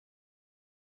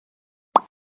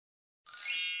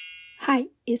Hi,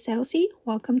 it's Elsie.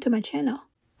 Welcome to my channel.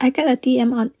 I got a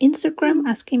DM on Instagram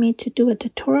asking me to do a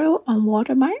tutorial on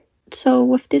Watermark. So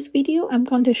with this video, I'm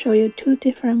going to show you two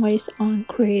different ways on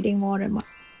creating watermark.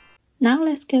 Now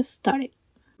let's get started.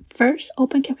 First,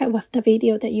 open CapCut with the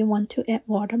video that you want to add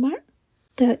watermark.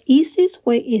 The easiest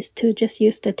way is to just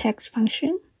use the text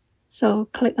function. So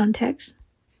click on text,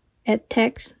 add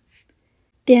text,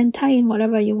 then type in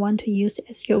whatever you want to use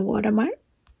as your watermark.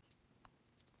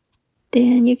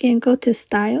 Then you can go to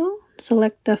style,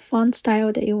 select the font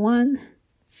style that you want.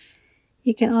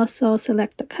 You can also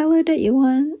select the color that you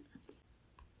want.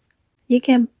 You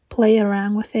can play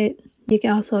around with it. You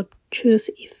can also choose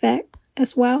effect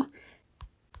as well.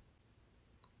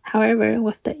 However,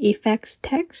 with the effects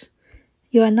text,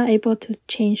 you are not able to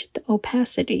change the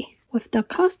opacity. With the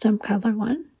custom color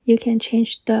one, you can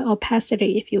change the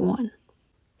opacity if you want.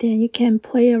 Then you can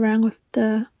play around with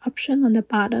the option on the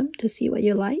bottom to see what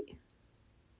you like.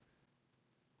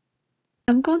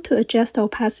 I'm going to adjust the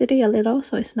opacity a little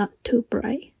so it's not too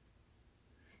bright.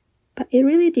 But it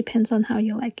really depends on how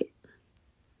you like it.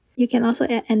 You can also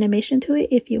add animation to it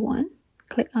if you want.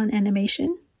 Click on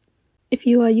animation. If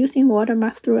you are using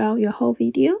watermark throughout your whole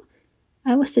video,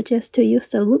 I would suggest to use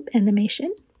the loop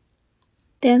animation.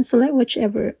 Then select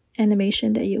whichever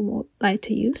animation that you would like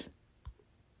to use.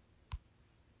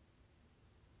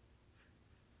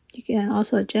 You can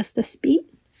also adjust the speed.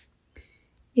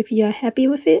 If you are happy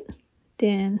with it,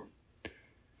 then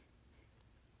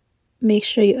make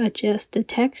sure you adjust the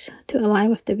text to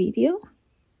align with the video.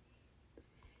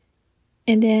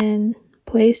 And then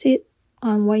place it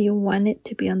on where you want it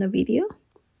to be on the video.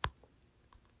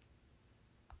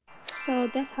 So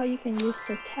that's how you can use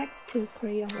the text to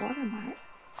create a watermark.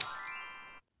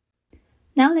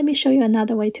 Now let me show you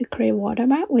another way to create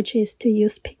watermark, which is to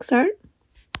use PicsArt.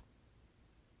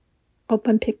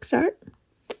 Open PicsArt.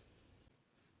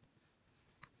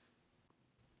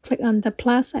 Click on the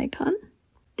plus icon.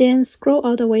 Then scroll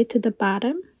all the way to the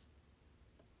bottom.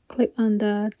 Click on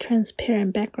the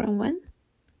transparent background one.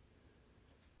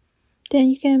 Then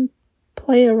you can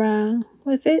play around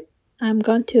with it. I'm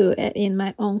going to add in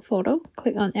my own photo.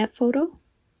 Click on add photo.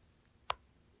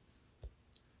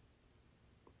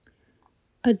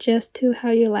 Adjust to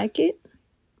how you like it.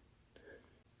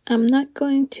 I'm not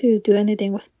going to do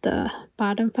anything with the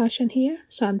bottom function here,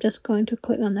 so I'm just going to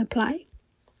click on apply.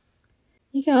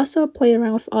 You can also play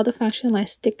around with other functions like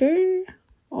sticker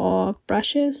or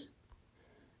brushes.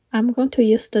 I'm going to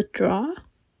use the draw.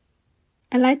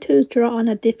 I like to draw on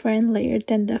a different layer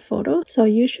than the photo, so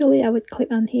usually I would click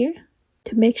on here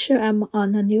to make sure I'm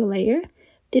on a new layer.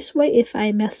 This way, if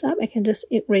I mess up, I can just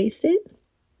erase it.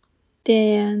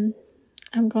 Then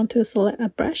I'm going to select a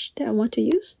brush that I want to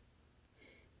use.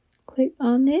 Click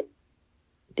on it.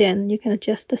 Then you can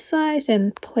adjust the size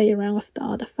and play around with the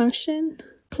other function.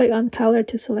 Click on color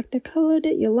to select the color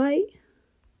that you like.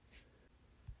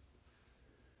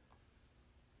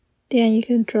 Then you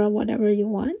can draw whatever you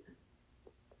want.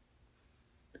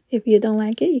 If you don't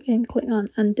like it, you can click on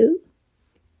undo.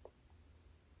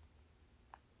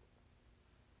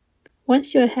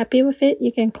 Once you're happy with it,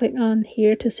 you can click on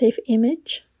here to save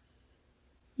image.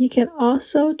 You can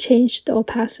also change the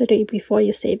opacity before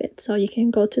you save it. So you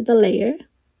can go to the layer.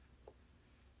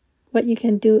 What you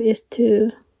can do is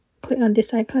to click on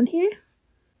this icon here.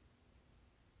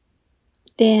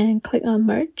 Then click on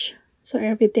merge. So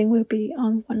everything will be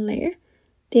on one layer.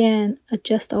 Then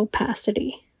adjust the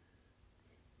opacity.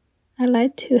 I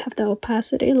like to have the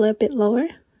opacity a little bit lower.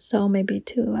 So maybe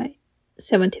to like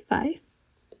 75.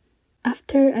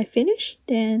 After I finish,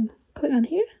 then click on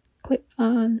here. Click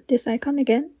on this icon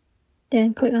again.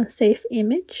 Then click on save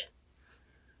image.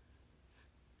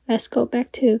 Let's go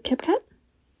back to CapCut.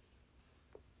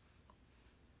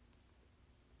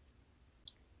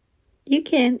 You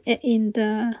can add in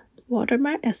the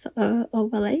watermark as an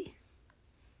overlay.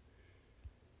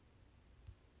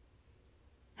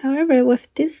 However, with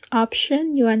this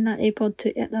option, you are not able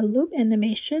to add a loop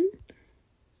animation,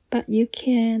 but you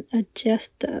can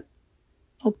adjust the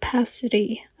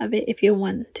opacity of it if you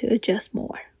want to adjust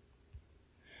more.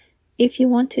 If you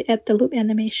want to add the loop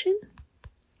animation,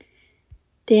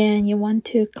 then you want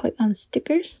to click on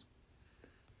stickers,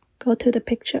 go to the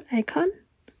picture icon,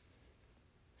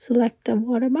 select the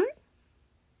watermark,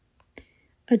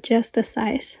 adjust the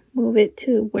size, move it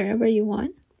to wherever you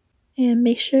want, and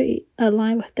make sure it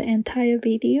aligns with the entire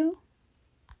video.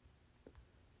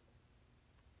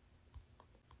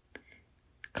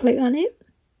 Click on it,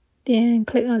 then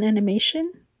click on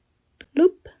animation,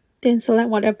 loop, then select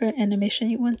whatever animation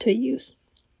you want to use.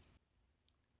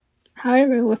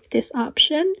 However, with this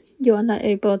option, you are not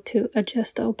able to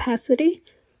adjust the opacity,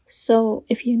 So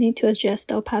if you need to adjust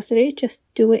the opacity, just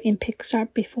do it in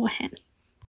PixArt beforehand.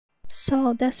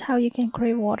 So that's how you can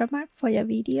create watermark for your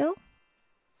video.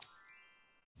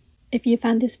 If you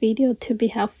found this video to be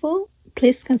helpful,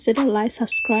 please consider like,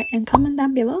 subscribe, and comment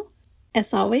down below.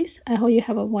 As always, I hope you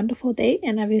have a wonderful day,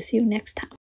 and I will see you next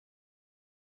time.